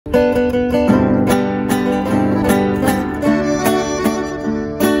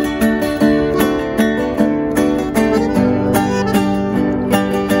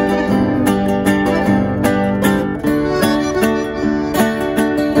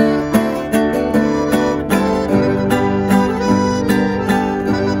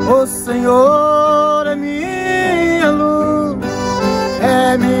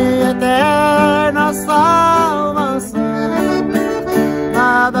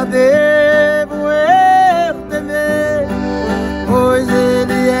nada devo eu temer, pois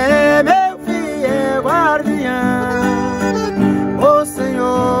Ele é meu fiel guardião. O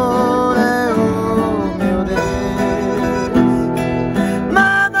Senhor é o meu Deus,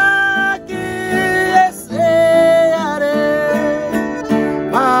 nada que recearei,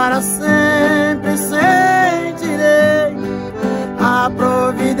 para sempre sentirei a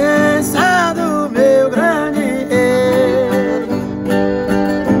providência do meu grande Rei.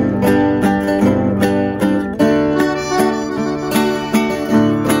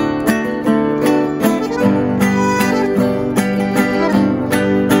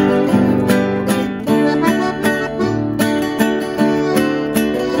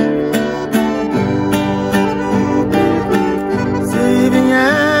 Se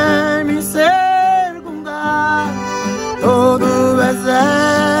vier me circundar todo o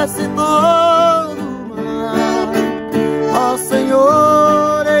exército do mar, ó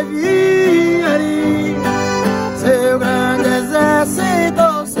Senhor, enviaria seu grande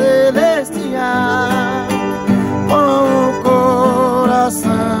exército celestial, com o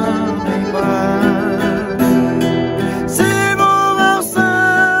coração em paz. Sirvo ao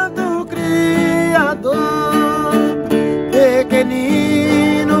Santo Criador,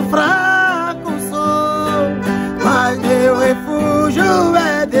 pequenino, fraco sou, mas meu refúgio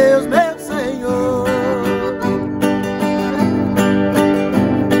é Deus, meu Senhor.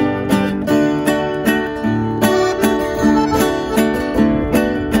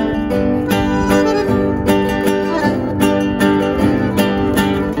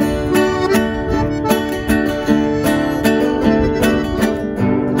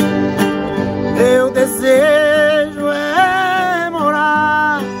 Meu desejo é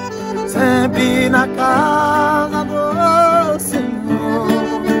morar sempre na casa do Senhor,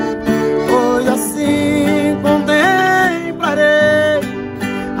 pois assim contemplarei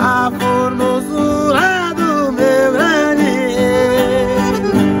a formosura do meu grande Rei.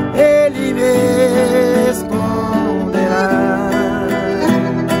 Ele me esconderá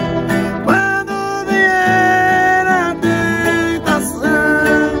quando vier a tentação,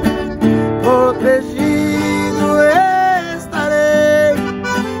 protegido estarei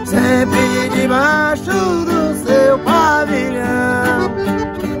sempre debaixo do seu pavilhão.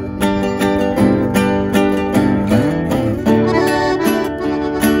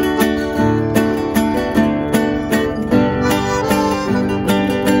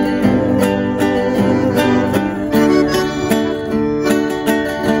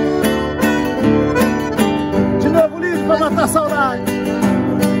 De novo, lindo pra matar a saudade.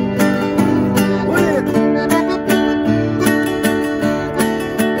 Bonito.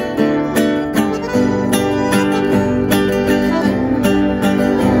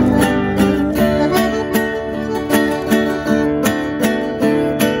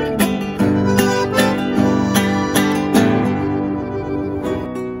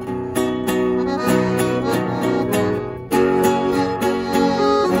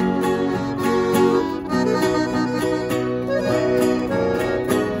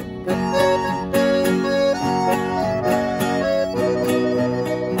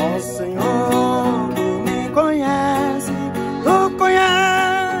 Ó Senhor, tu me conheces, tu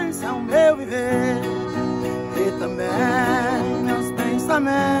conheces o meu viver e também meus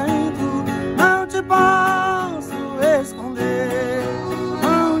pensamentos. Não te posso esconder,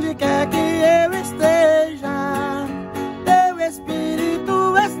 onde quer que eu esteja, teu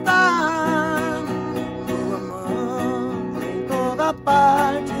Espírito está. Tua mão em toda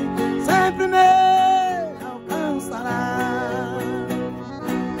parte sempre me alcançará.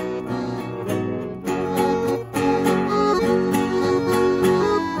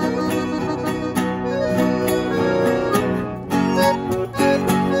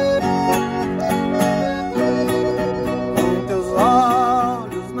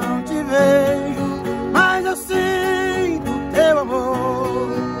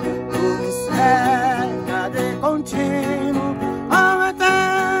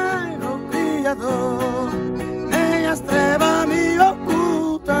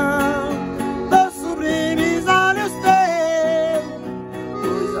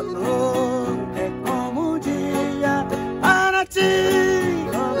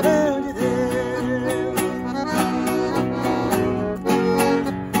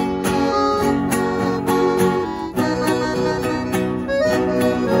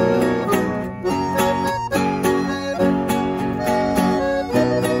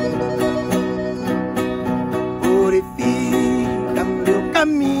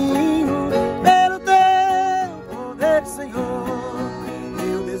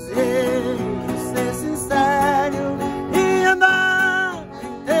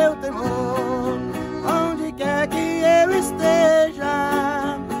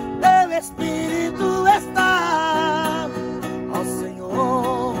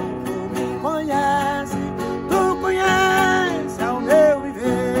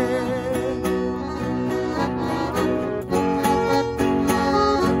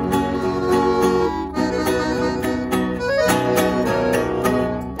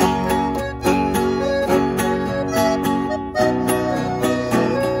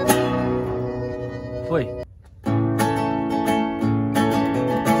 Foi.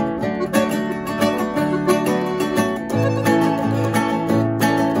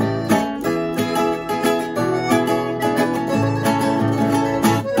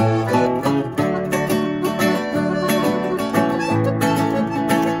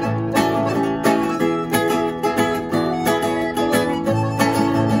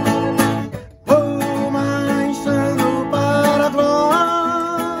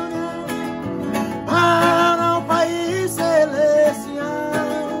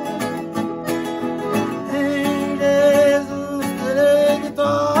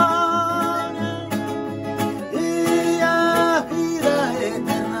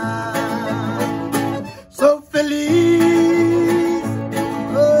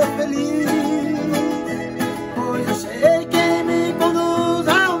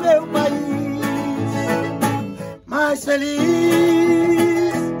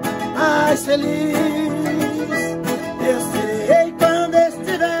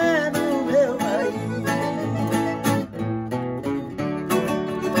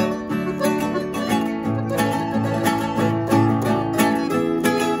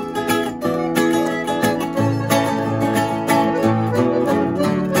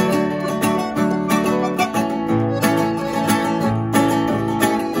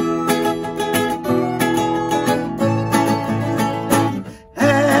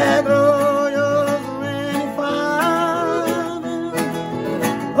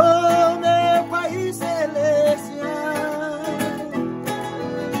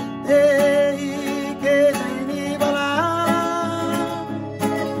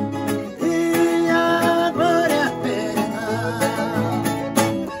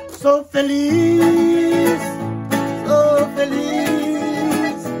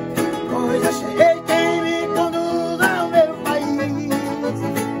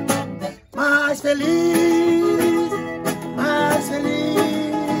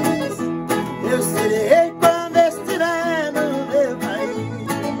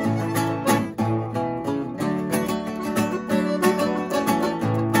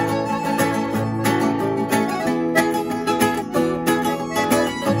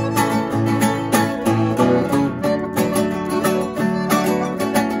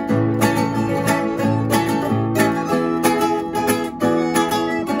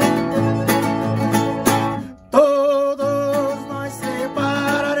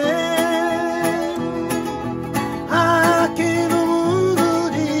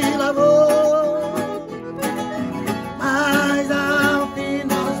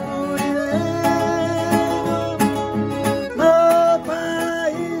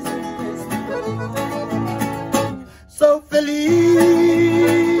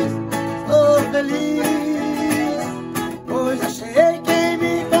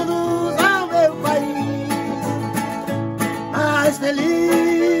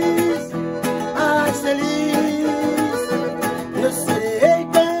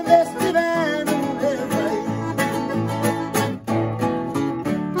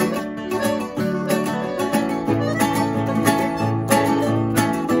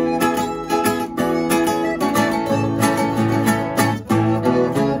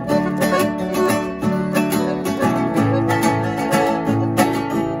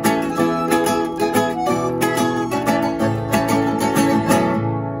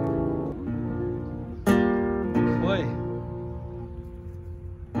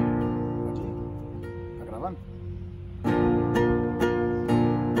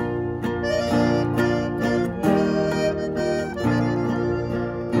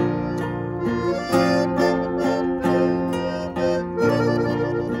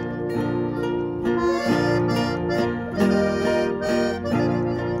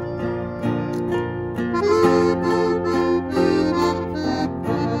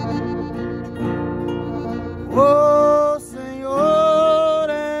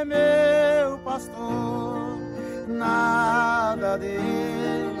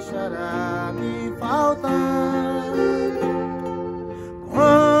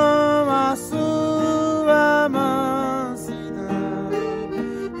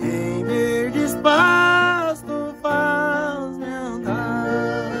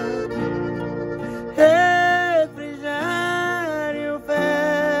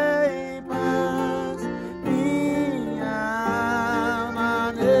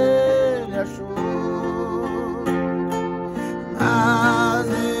 Nas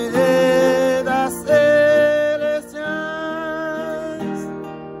veredas celestiais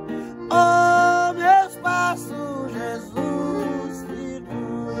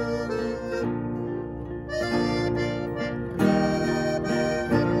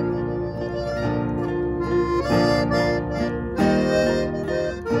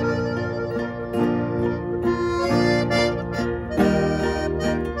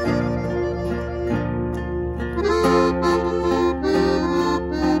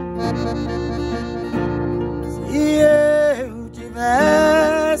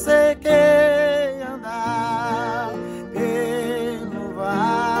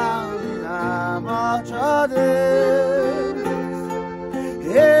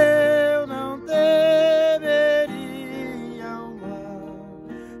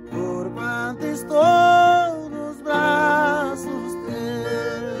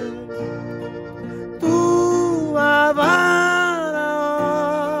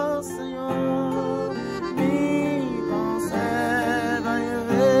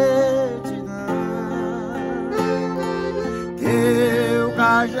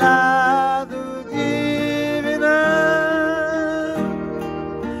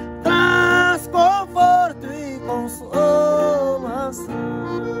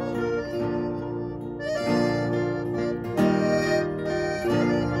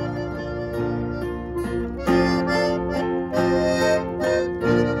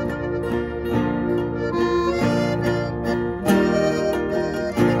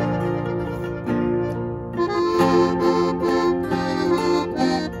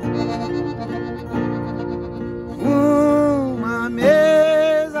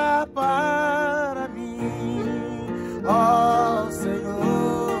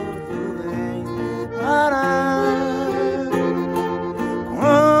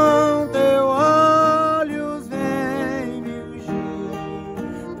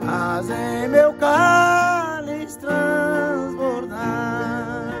fazem meu cálice transbordar.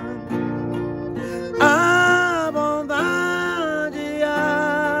 A bondade,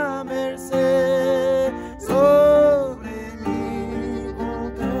 a mercê sobre mim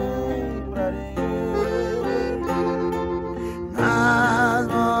contemplarei. Nas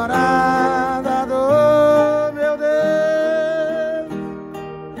moradas do meu Deus,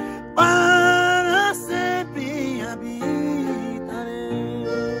 para sempre habitarei.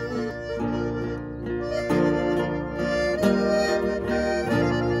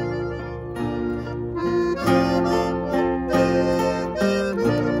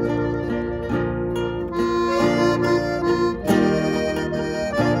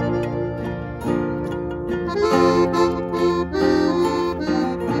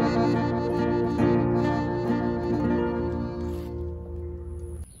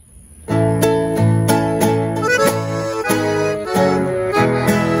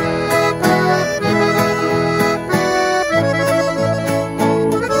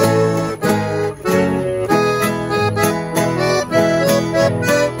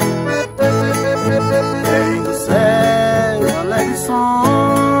 Vem do céu, alegre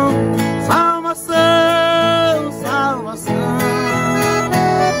som, salvação, salvação.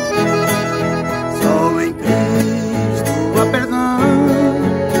 Sou em Cristo há perdão,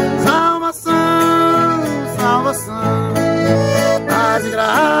 salvação, salvação. Paz e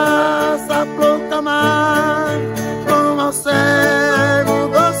graça proclamar, como ao servo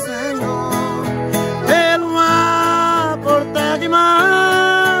do Senhor, pelo mar, por terra e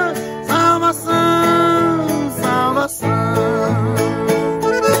mar, salvação, salvação.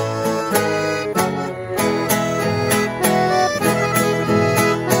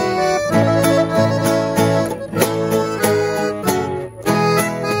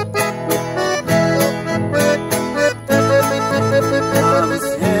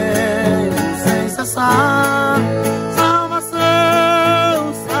 Anunciei sem cessar,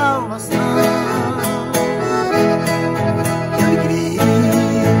 salvação, salvação. Que alegria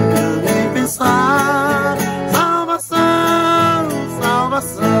nem pensar, salvação,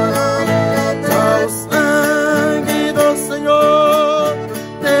 salvação. Só o sangue do Senhor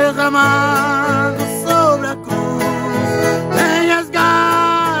derramado sobre a cruz tem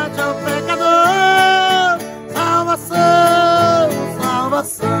resgate ao pecador, salvação,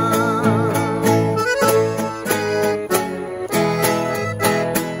 salvação.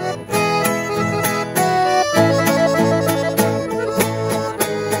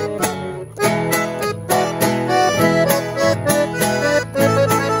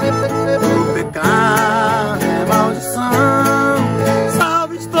 O pecado é maldição,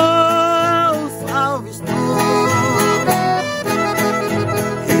 salve estou, salve estou.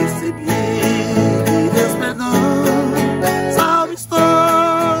 Recebi de Deus perdão, salve estou,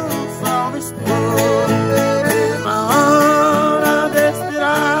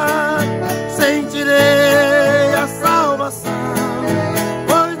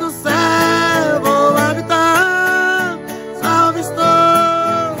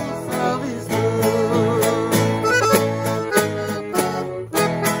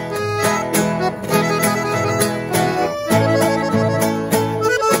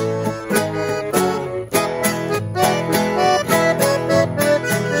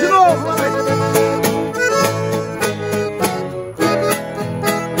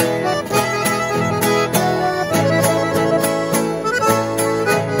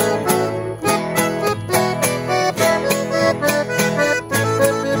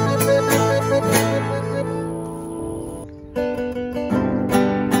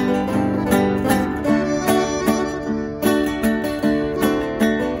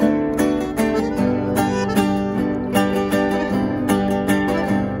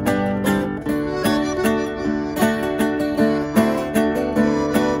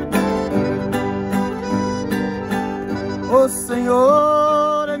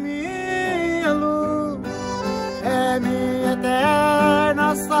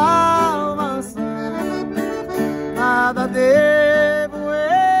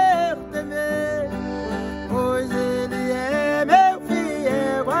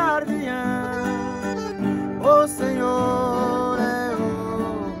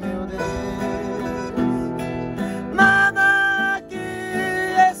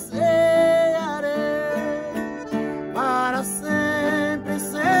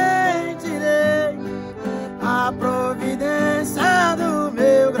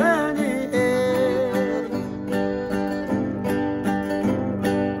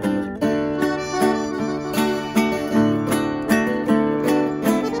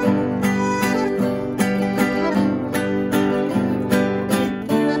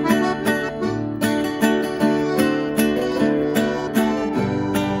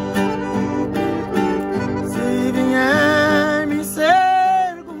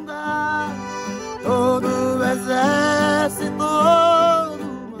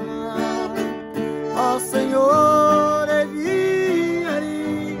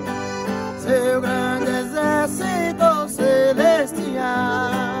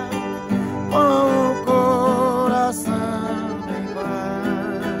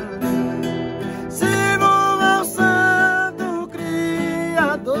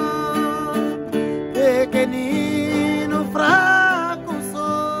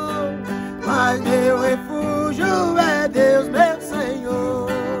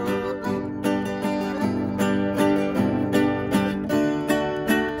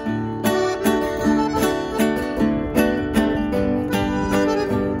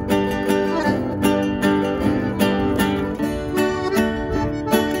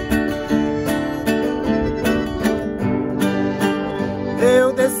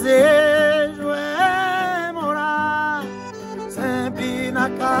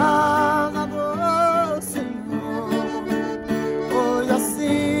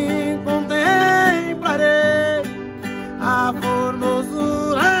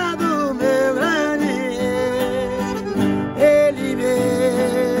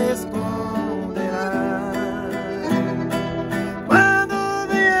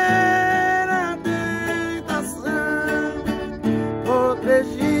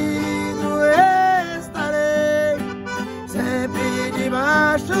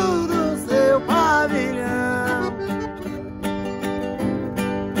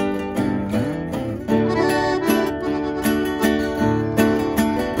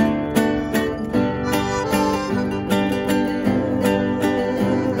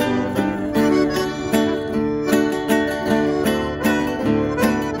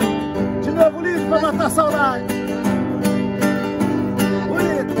 matar a saudade.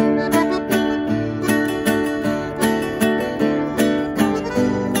 Bonito.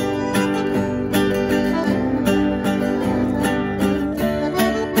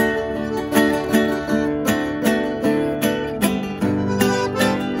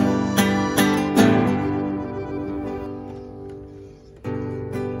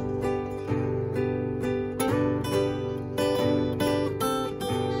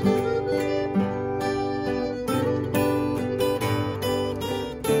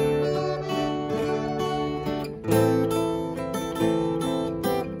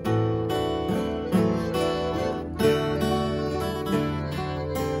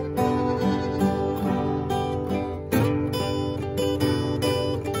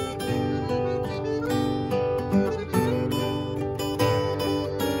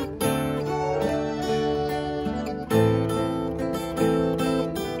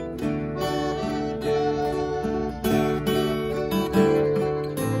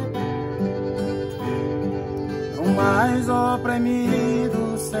 Mais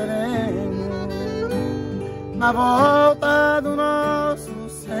oprimidos seremos na volta do nosso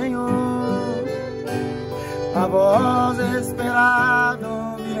Senhor, a voz esperada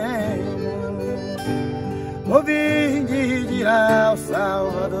ouviremos, ouvinte dirá o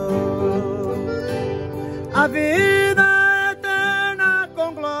Salvador, a vida eterna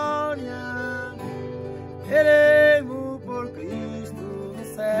com glória, teremos por Cristo no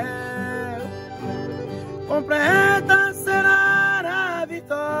céu, completa será a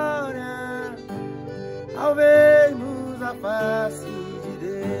vitória ao vermos a face de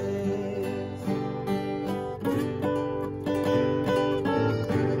Deus.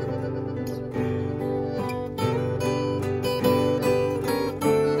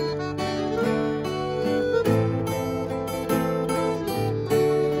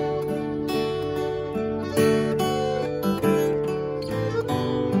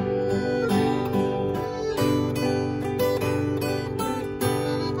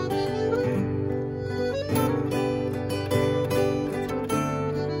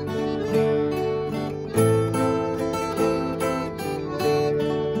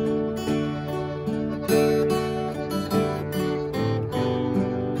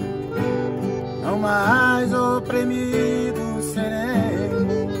 Mais oprimidos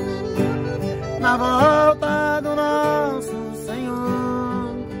seremos na volta do nosso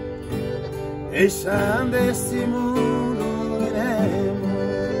Senhor, deixando esse mundo iremos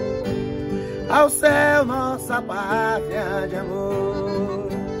ao céu, nossa pátria de amor,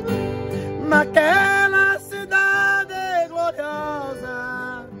 naquela cidade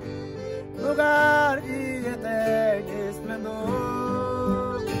gloriosa, lugar de eterno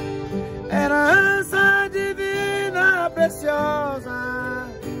esplendor, herança divina preciosa,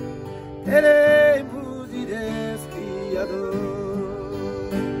 teremos de Deus Criador.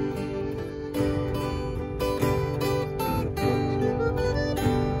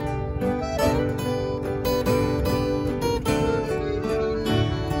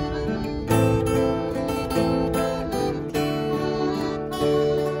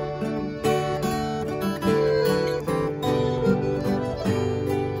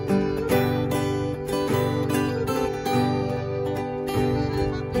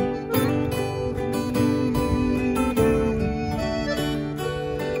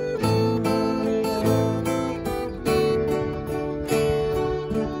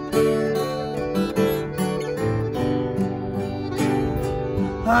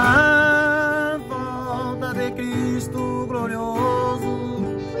 A volta de Cristo glorioso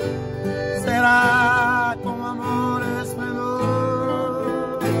será com amor e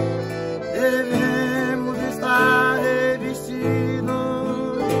esplendor. Devemos estar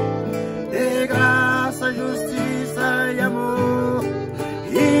revestidos de graça, justiça e amor.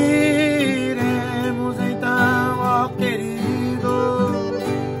 Iremos então, ó querido,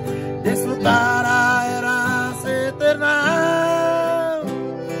 desfrutar a herança eterna,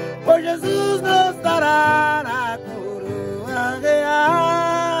 pois Jesus nos dará a coroa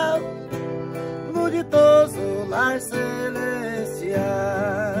real no ditoso lar celestial.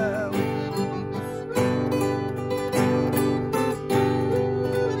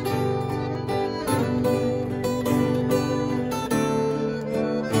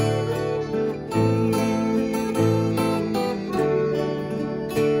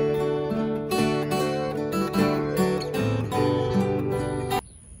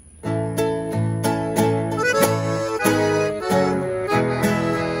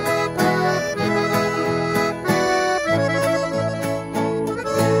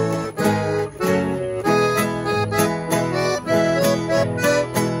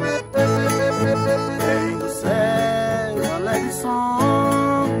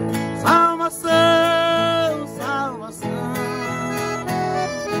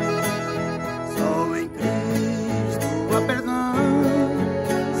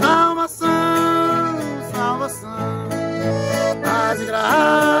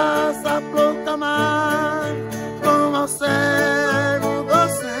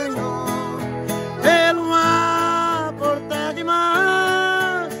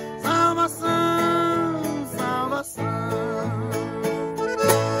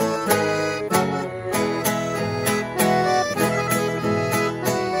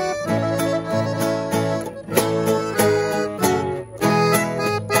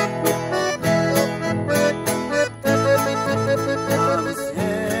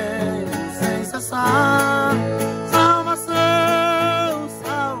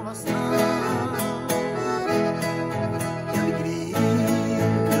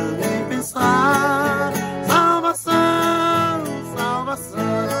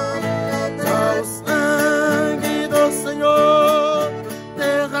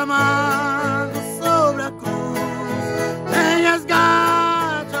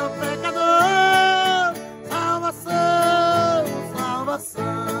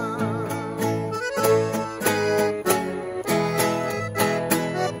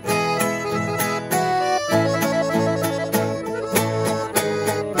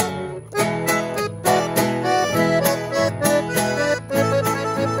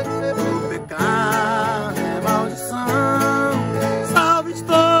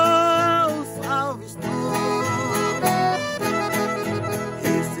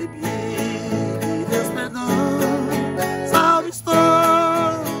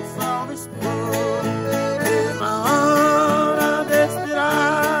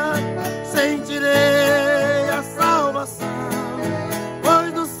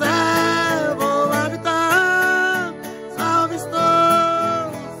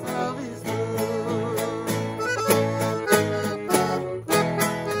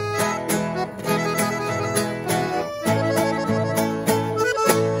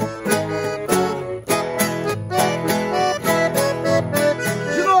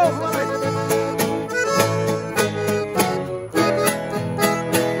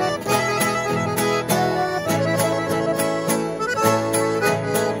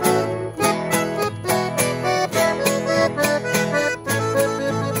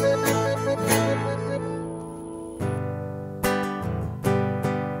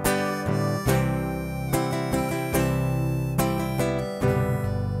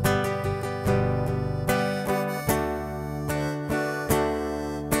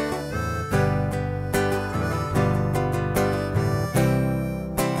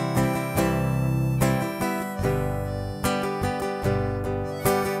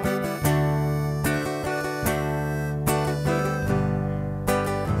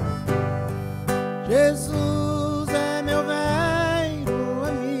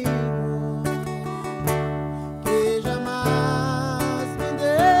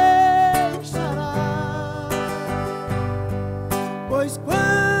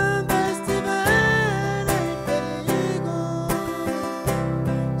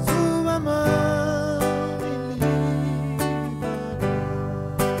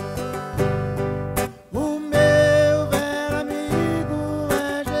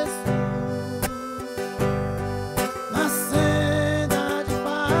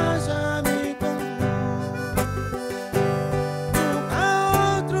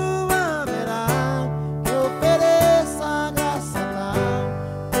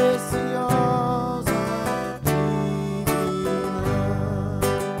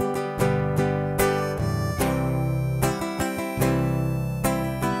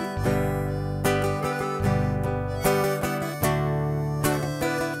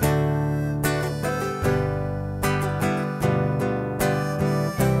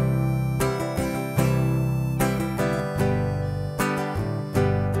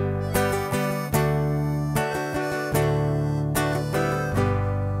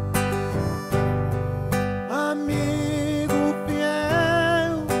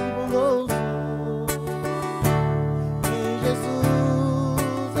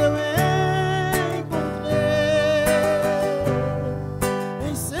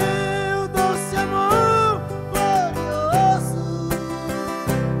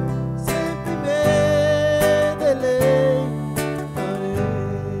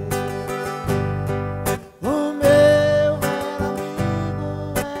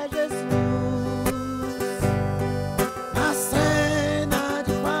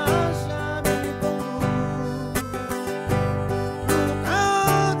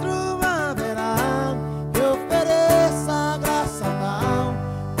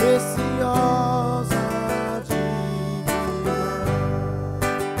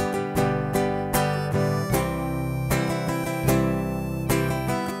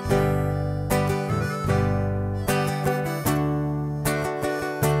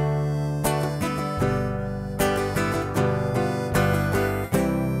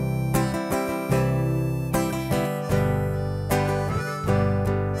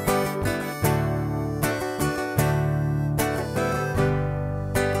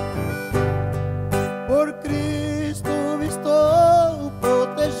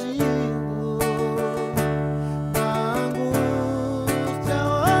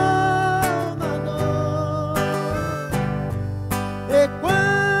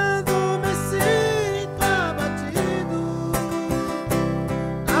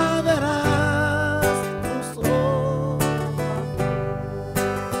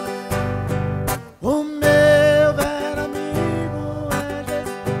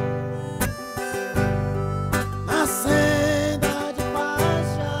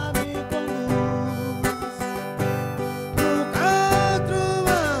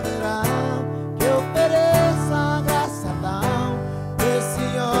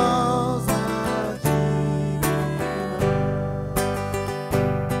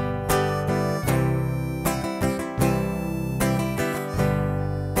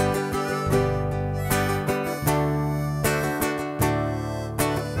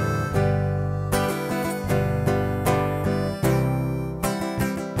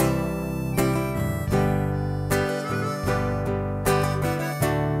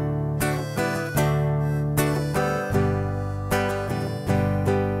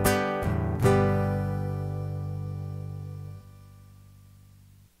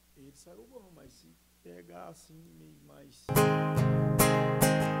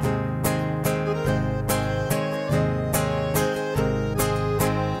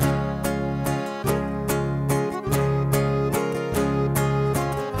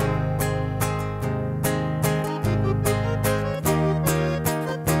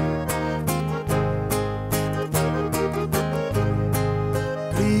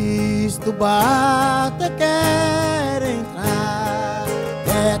 do barco quer entrar,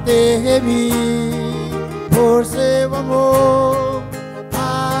 quer te remir por seu amor,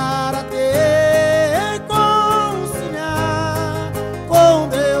 para te reconciliar com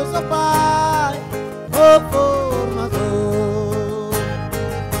Deus, o Pai, o formador.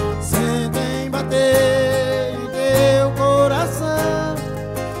 Sentem bater em teu coração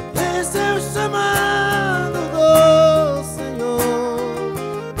esse é o chamado do Senhor.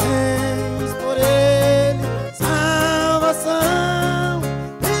 Tens por ele salvação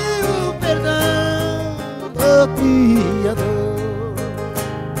e o perdão do Criador.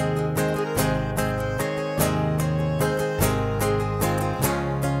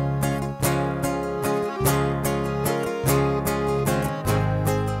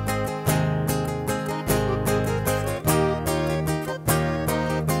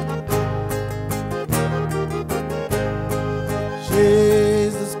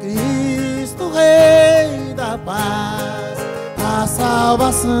 Jesus Cristo, Rei da paz, a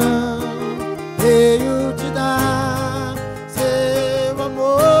salvação veio te dar. Seu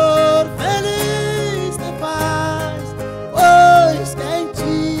amor feliz te faz, pois quer em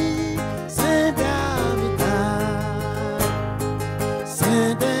ti sempre habitar.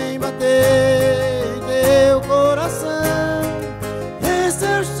 Sentem bater em teu coração esse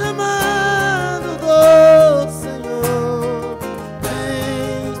é o chamado do Senhor.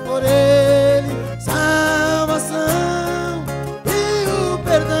 Tens por ele salvação e o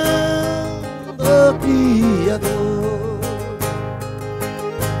perdão do Criador.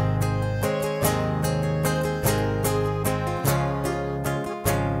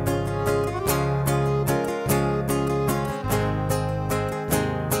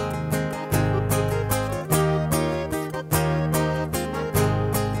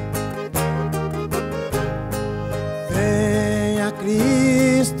 Venha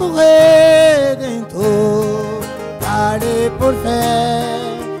Cristo Redentor, arde por fé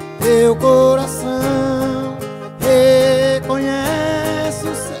teu coração, reconhece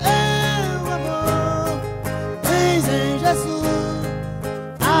o seu amor. Tens em Jesus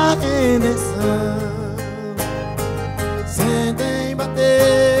a redenção. Sentem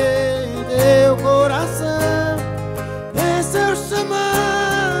bater em teu coração esse é o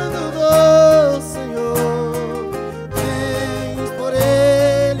chamado do Senhor. Tens por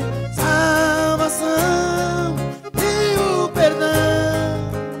ele salvação e o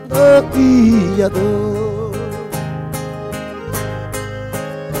perdão do Criador.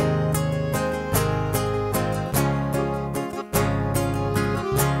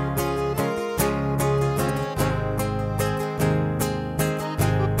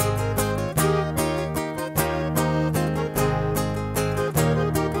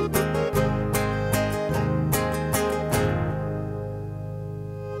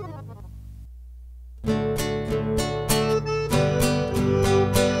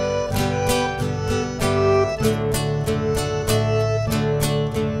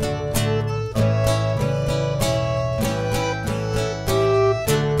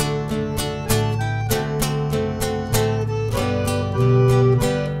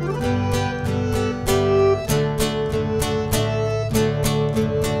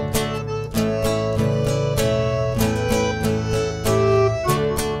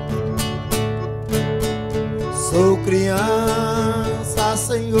 Sou criança,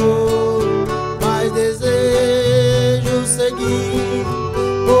 Senhor, mas desejo seguir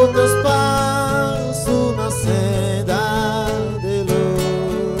os teus passos na senda de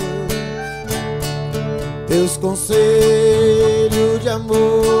luz. Teus conselhos de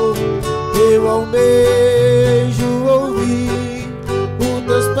amor eu almejo ouvir, os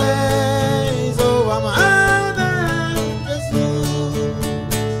teus pés, oh amado Jesus.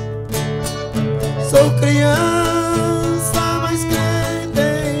 Sou criança, mas crente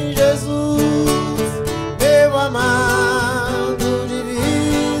em Jesus, meu amado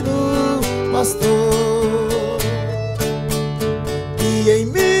divino pastor. E em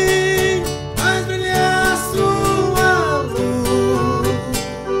mim faz brilhar sua luz,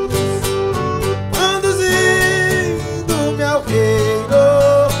 conduzindo-me ao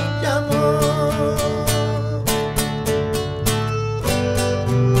reino de amor.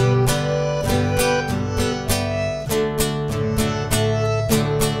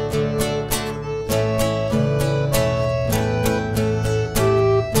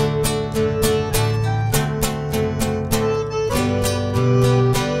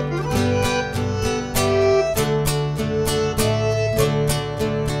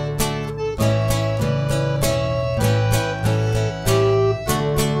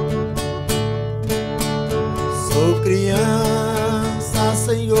 Sou criança,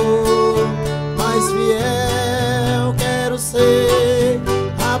 Senhor,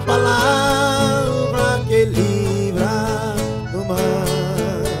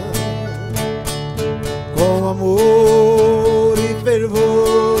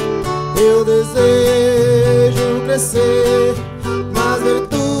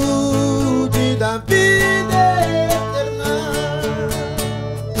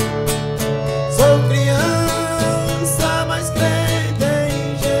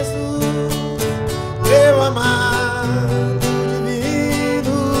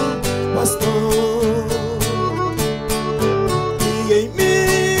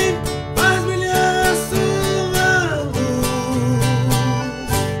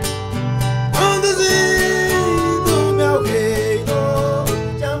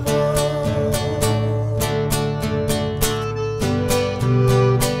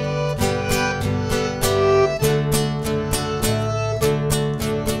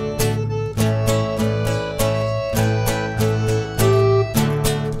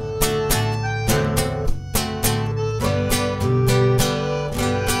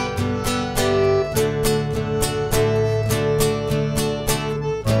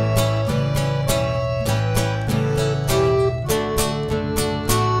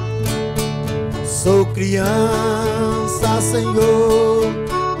 criança, Senhor,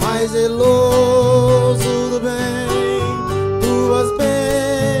 mais zeloso do bem, tuas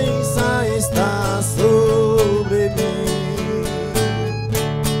bênçãos está sobre mim.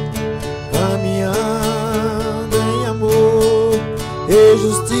 Caminhando em amor e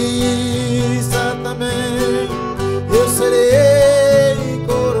justiça também, eu serei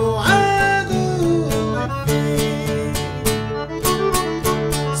coroado, enfim.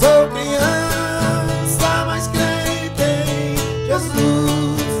 Sou criança, mas crente em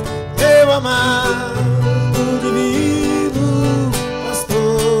Jesus, meu amado divino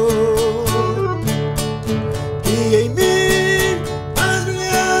pastor, que em mim faz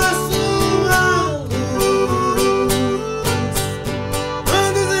brilhar sua luz,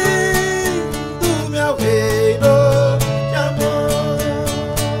 conduzindo-me ao reino de amor.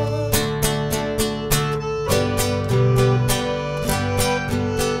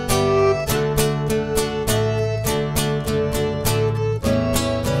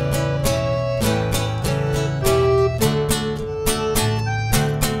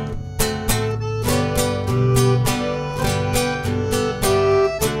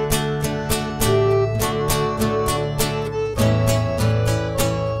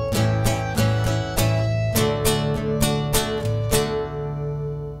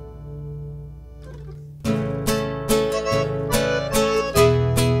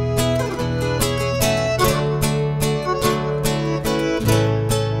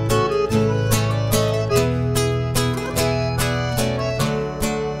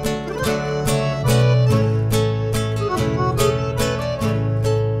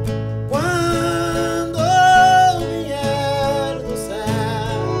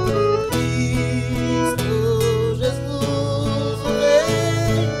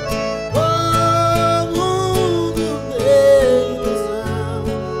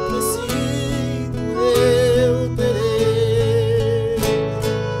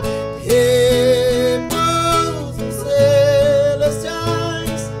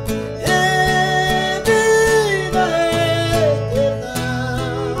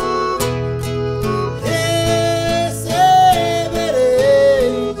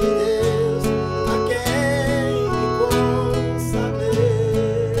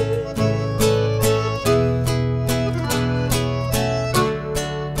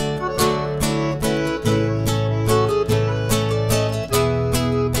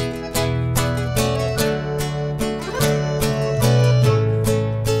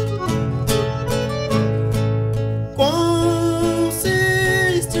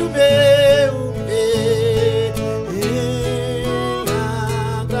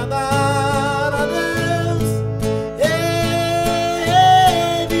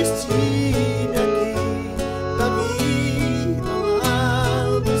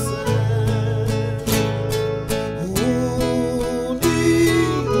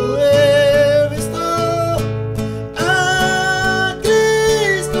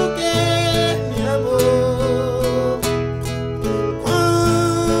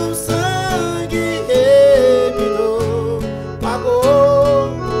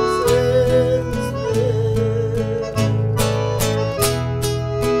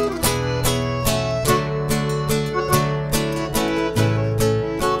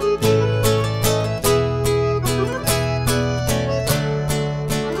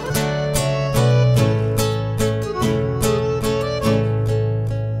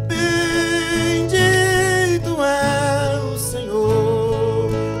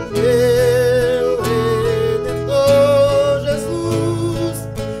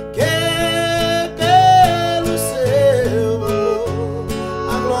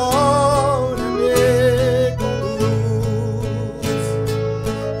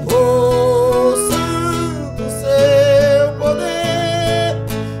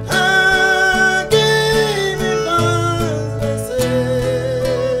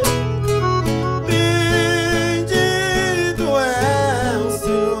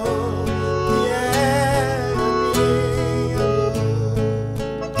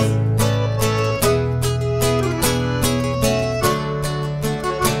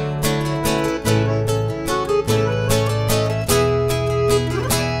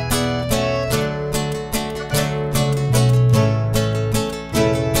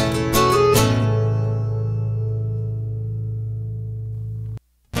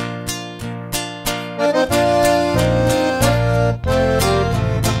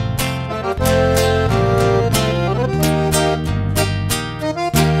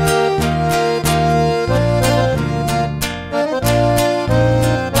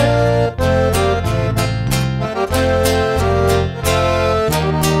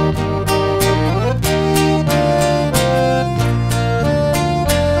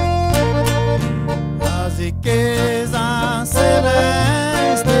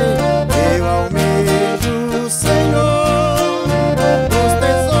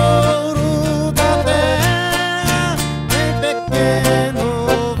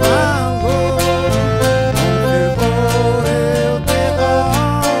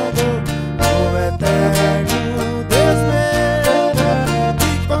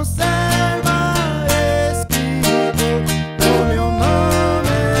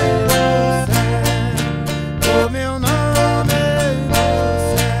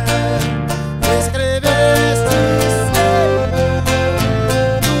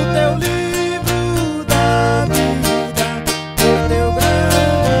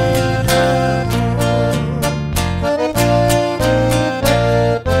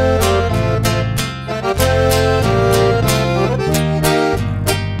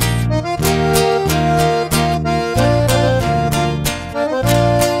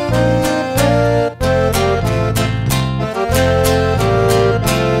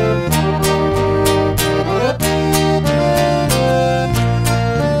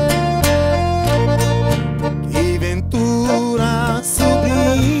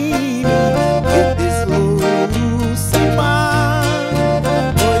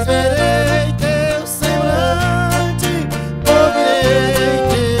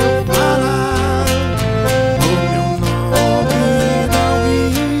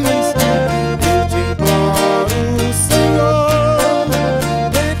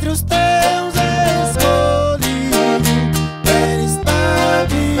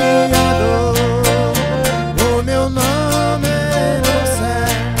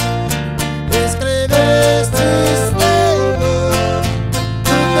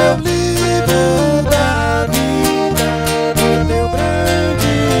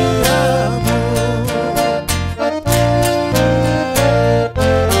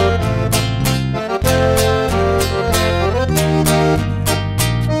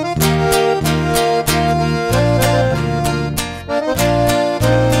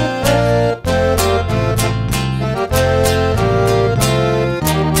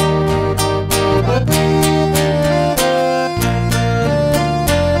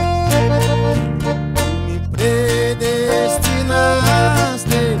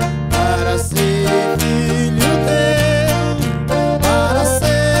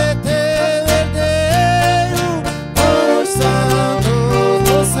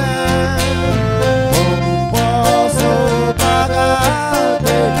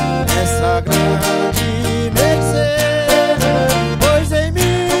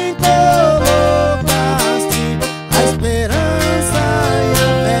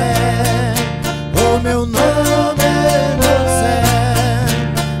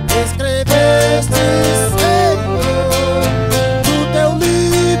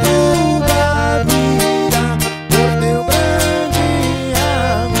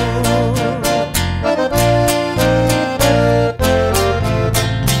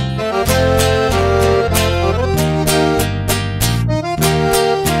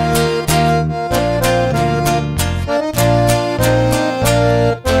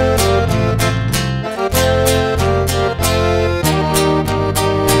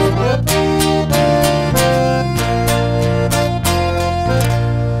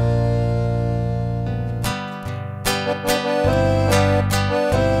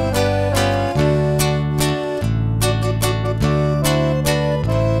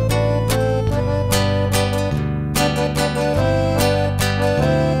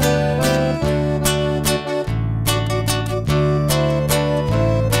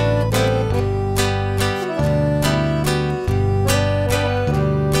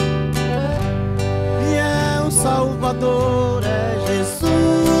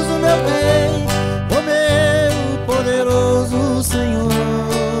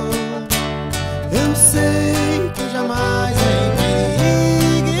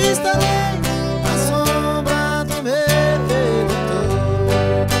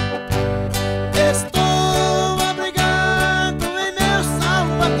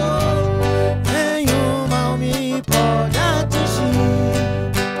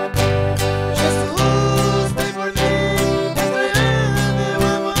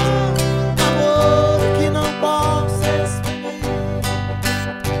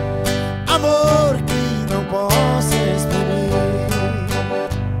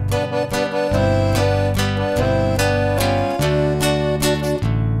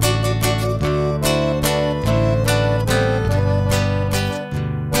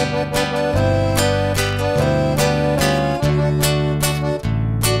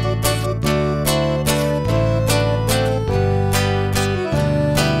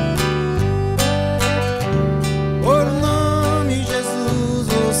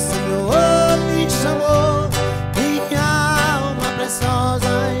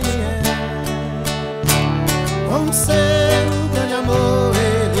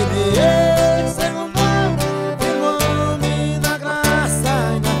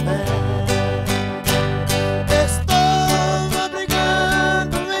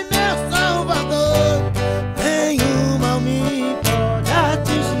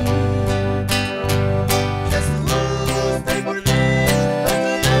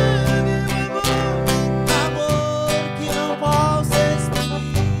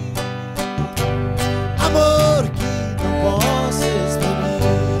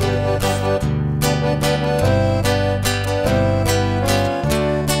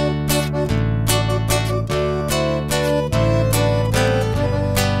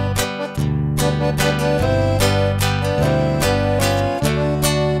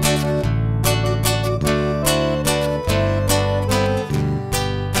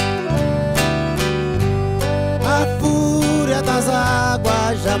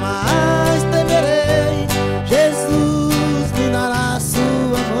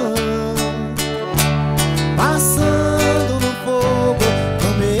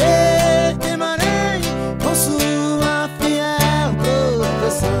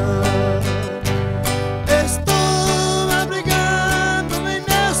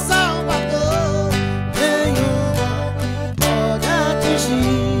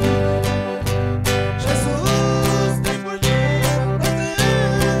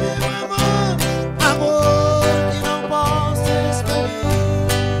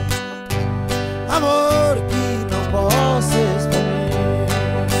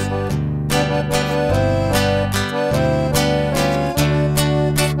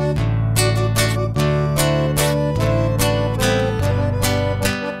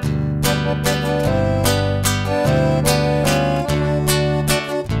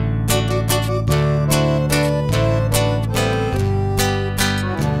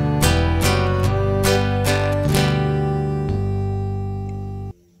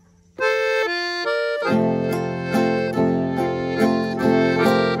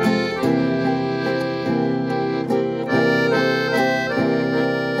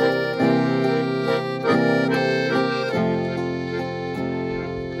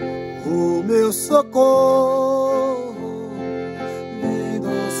 o meu socorro vem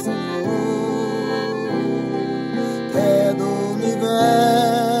do Senhor, que é do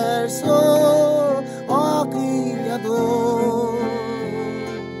universo, ó Criador.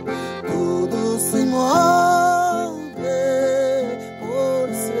 Tudo se move por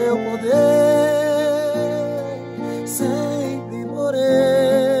seu poder, sempre por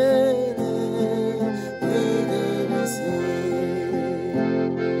Ele deve ser.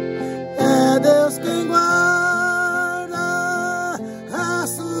 É Deus quem guarda a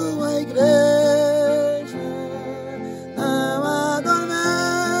sua igreja, não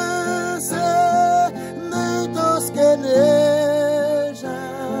adormece nem tosqueneja,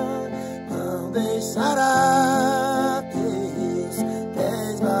 não deixará teus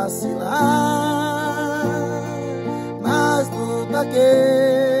pés vacilar, mas luta que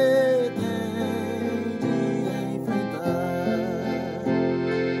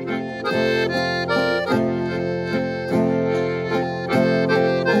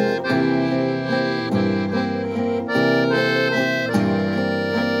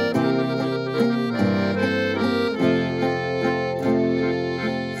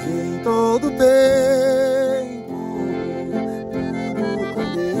todo tempo, tudo com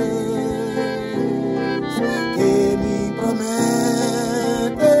Deus, que me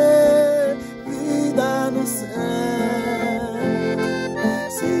promete vida no céu.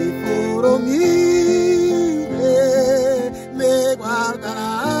 Se for humilde, me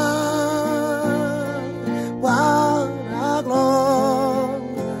guardará para a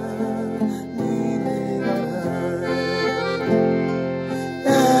glória, me levará.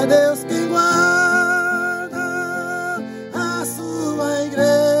 É Deus quem guarda a sua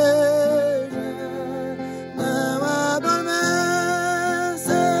igreja, não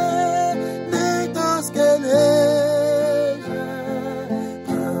adormece nem tosqueneja,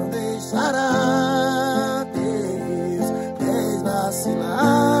 não deixará teus pés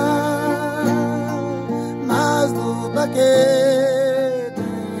vacilar, mas luta que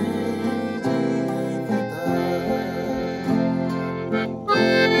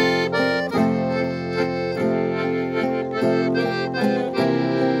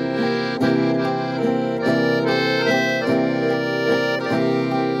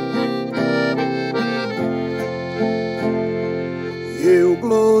eu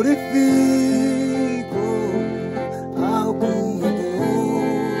glorifico ao Criador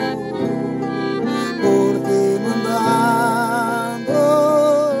por ter mandado,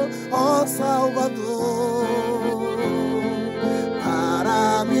 ó Salvador,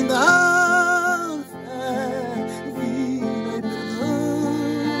 para me dar fé, vida e perdão,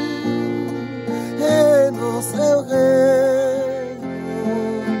 e no seu reino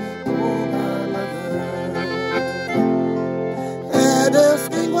é Deus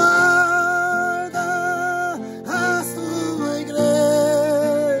quem guarda a sua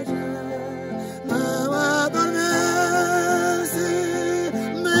igreja, não adormece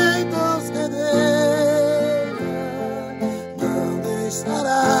nem tosqueneja, não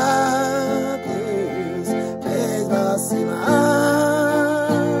deixará teus pés vacilar,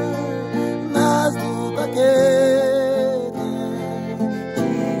 nas lutas que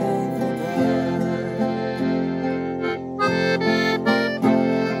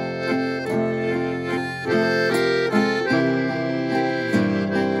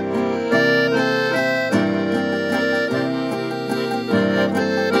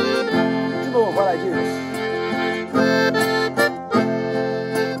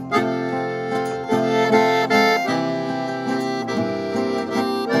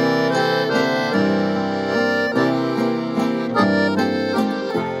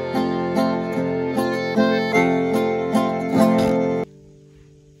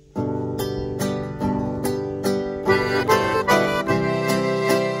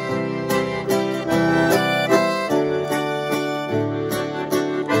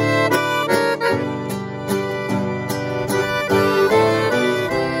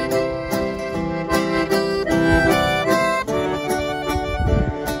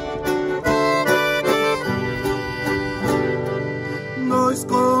no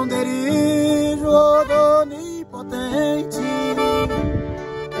esconderijo do onipotente,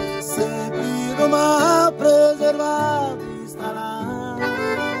 sempre do mal preservado estará,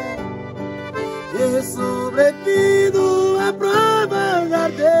 e sobrevindo a provas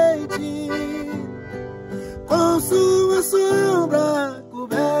ardentes, com sua sombra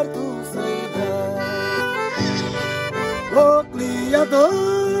coberto será. O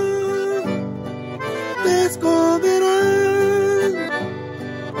Criador te esconderá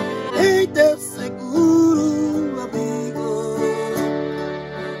em teu seguro abrigo,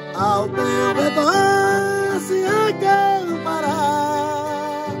 ao teu redor se acampará,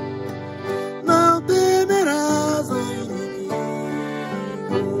 não temerás o inimigo.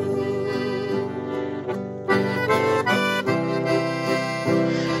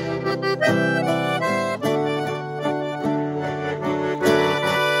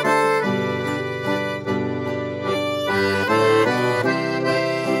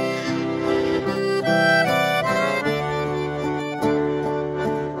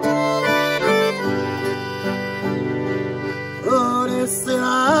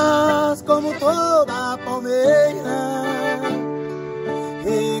 Florescerás como toda palmeira,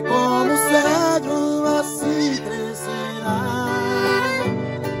 e como cedro assim crescerá.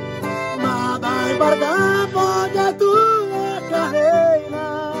 Nada embargar pode a tua carreira,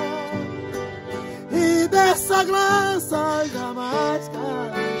 e dessa graça jamais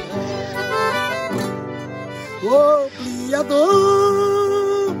cairá. O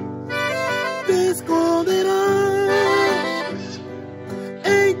Criador te esconderá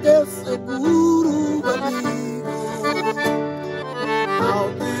em teu seguro abrigo, ao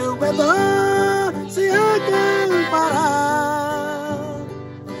teu redor se acampará,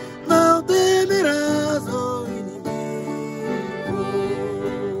 não temerás o inimigo.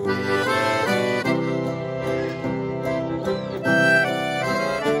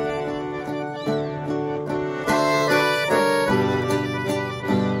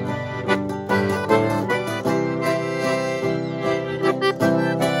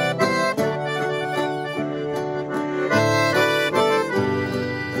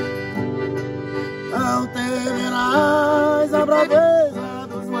 Não temerás a braveza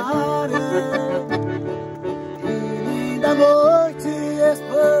dos mares, e linda noite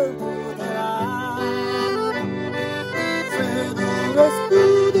espanto terá. Sendo o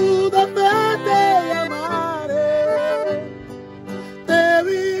escudo da fé te amarei, teu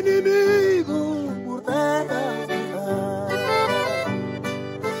inimigo por terra virá.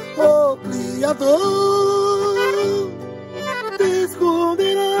 O Criador te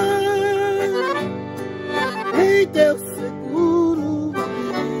esconderá em teu seguro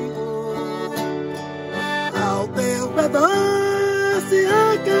abrigo, ao teu redor se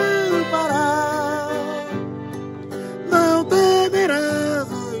acampará, não temerás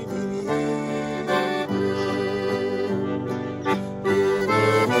o inimigo.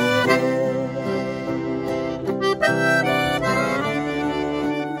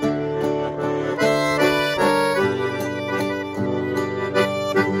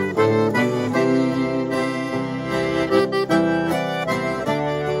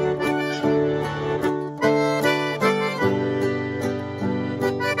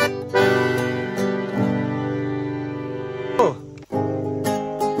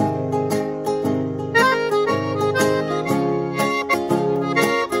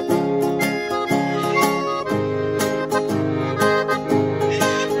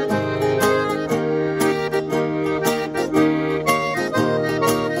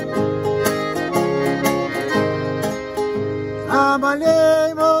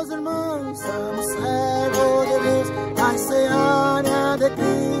 Trabalhei, meus irmãos, somos servos de Deus, a seara de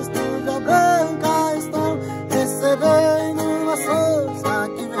Cristo já branca estão, recebendo ações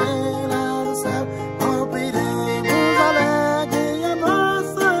que vem lá do céu, cumpriremos alegre a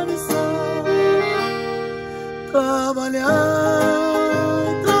nossa missão. Trabalhar,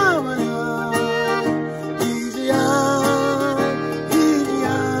 trabalhar, vigiar,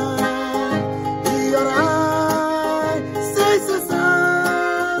 vigiar e orar sem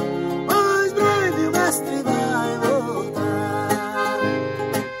cessar, pois breve o mestre vai voltar.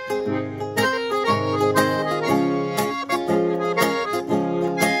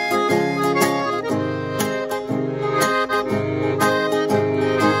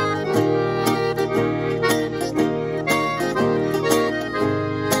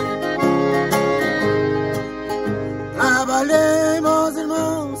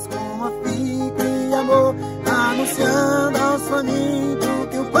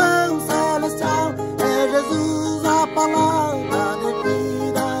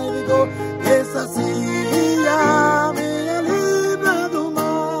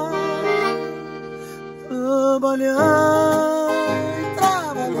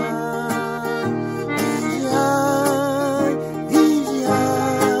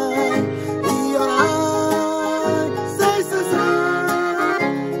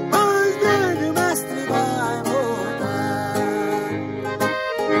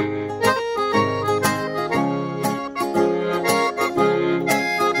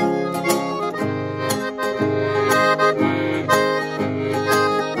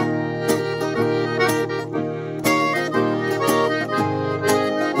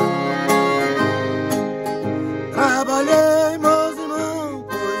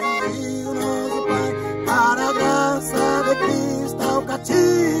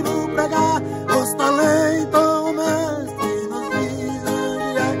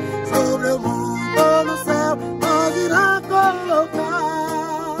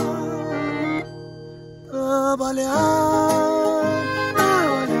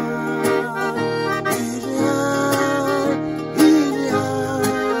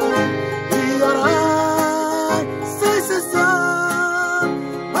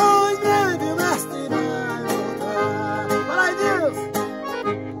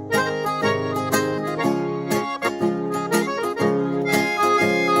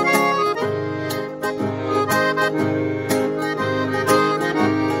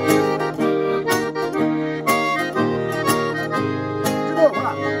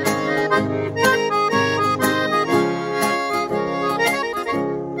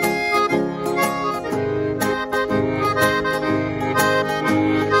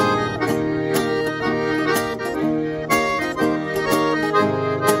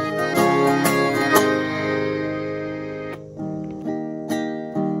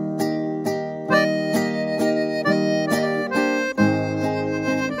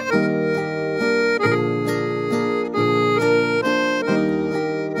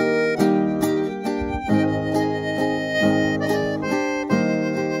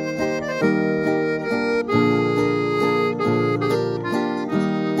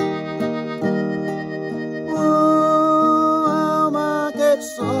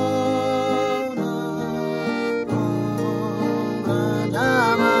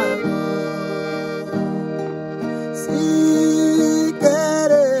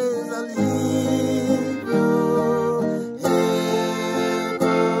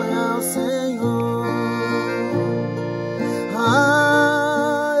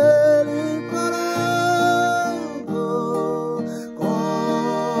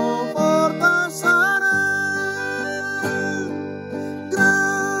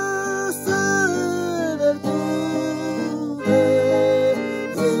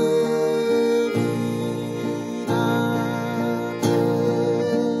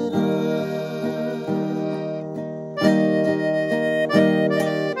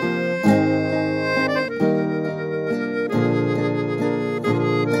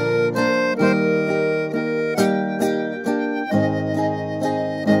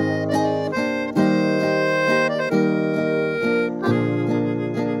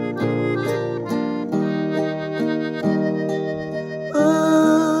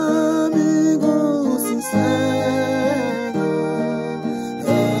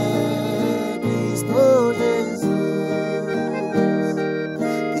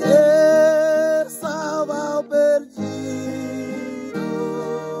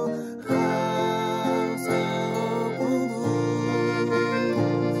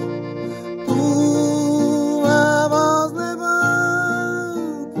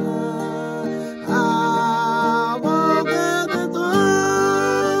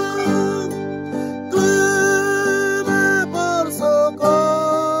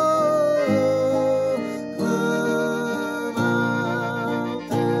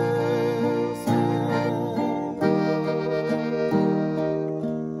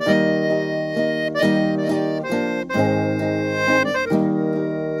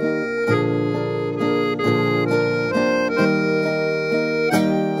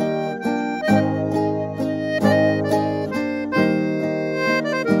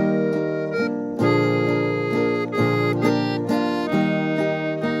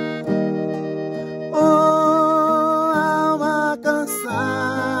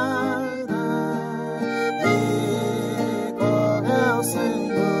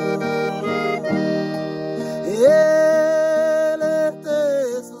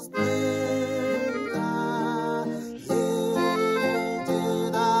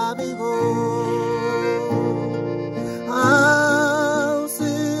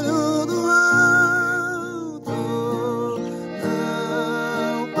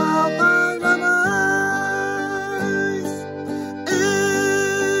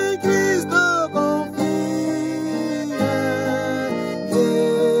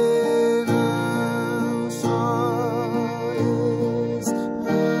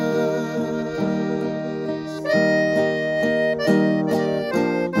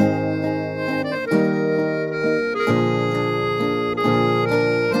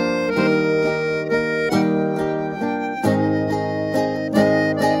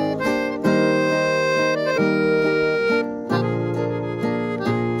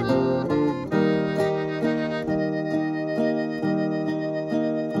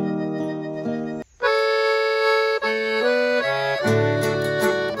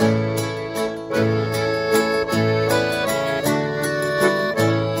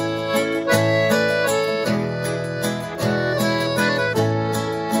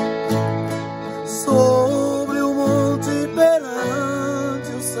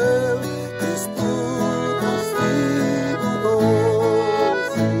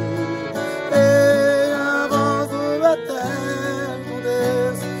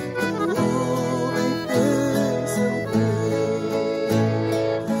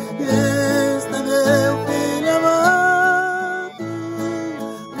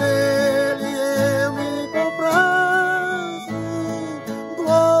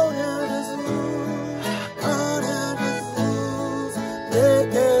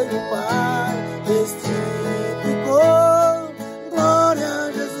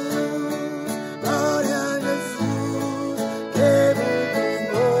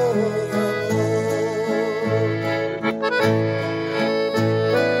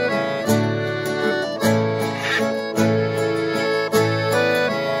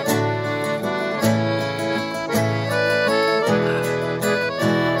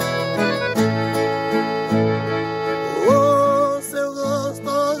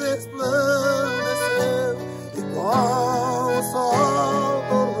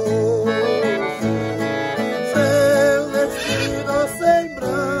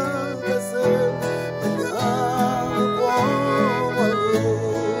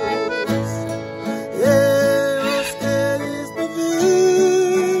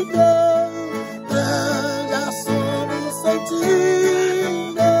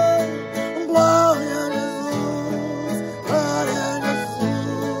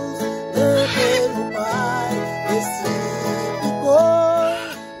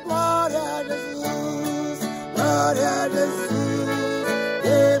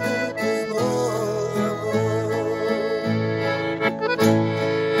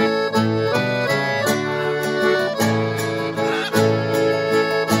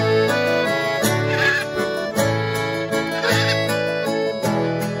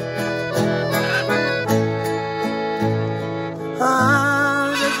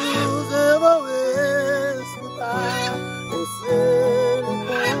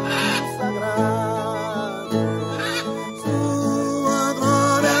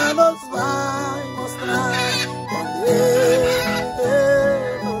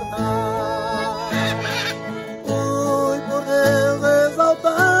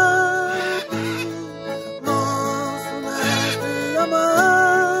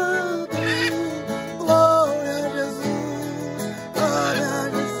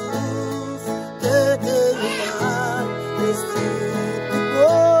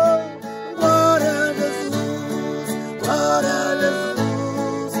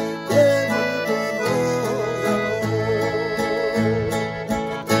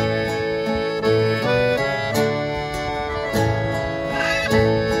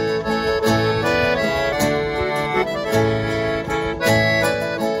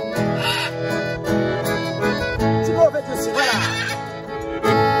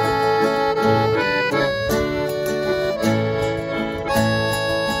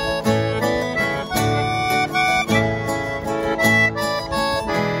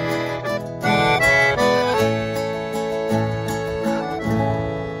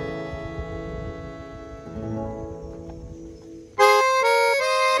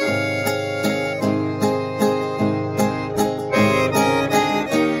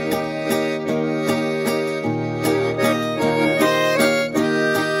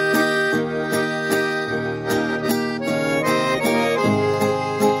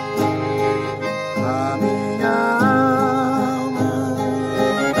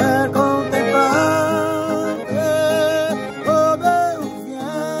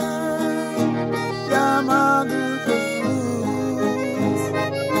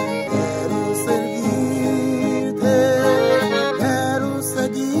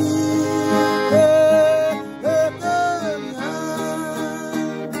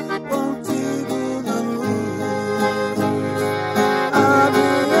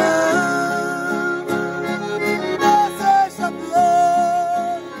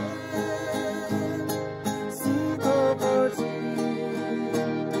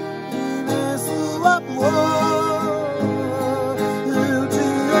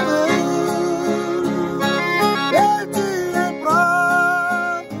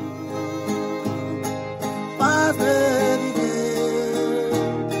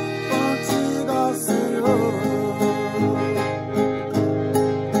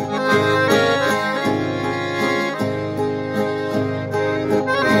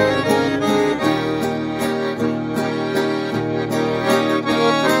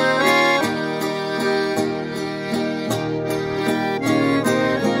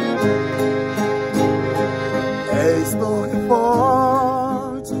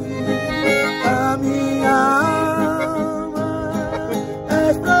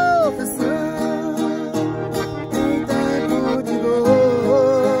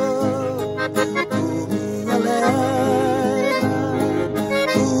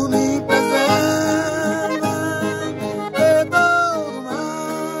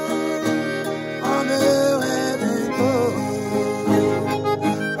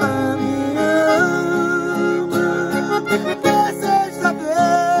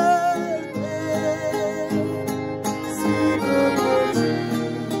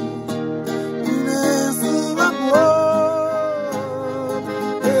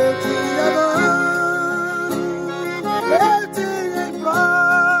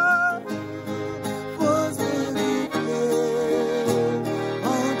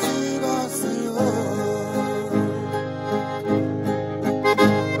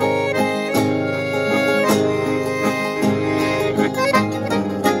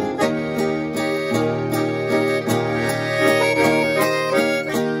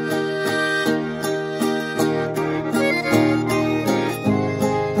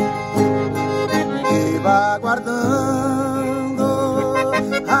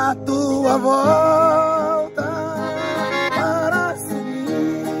 sua volta para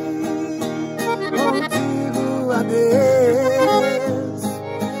seguir contigo. Adeus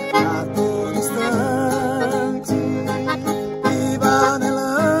a todo instante, viva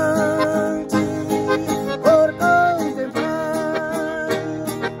anelante por contemplar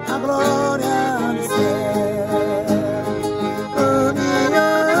a glória do céu.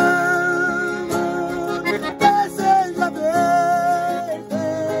 Caminhando, desejo a verte,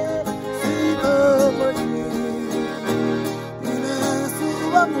 sinto por ti imenso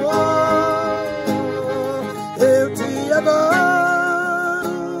amor. Eu te adoro.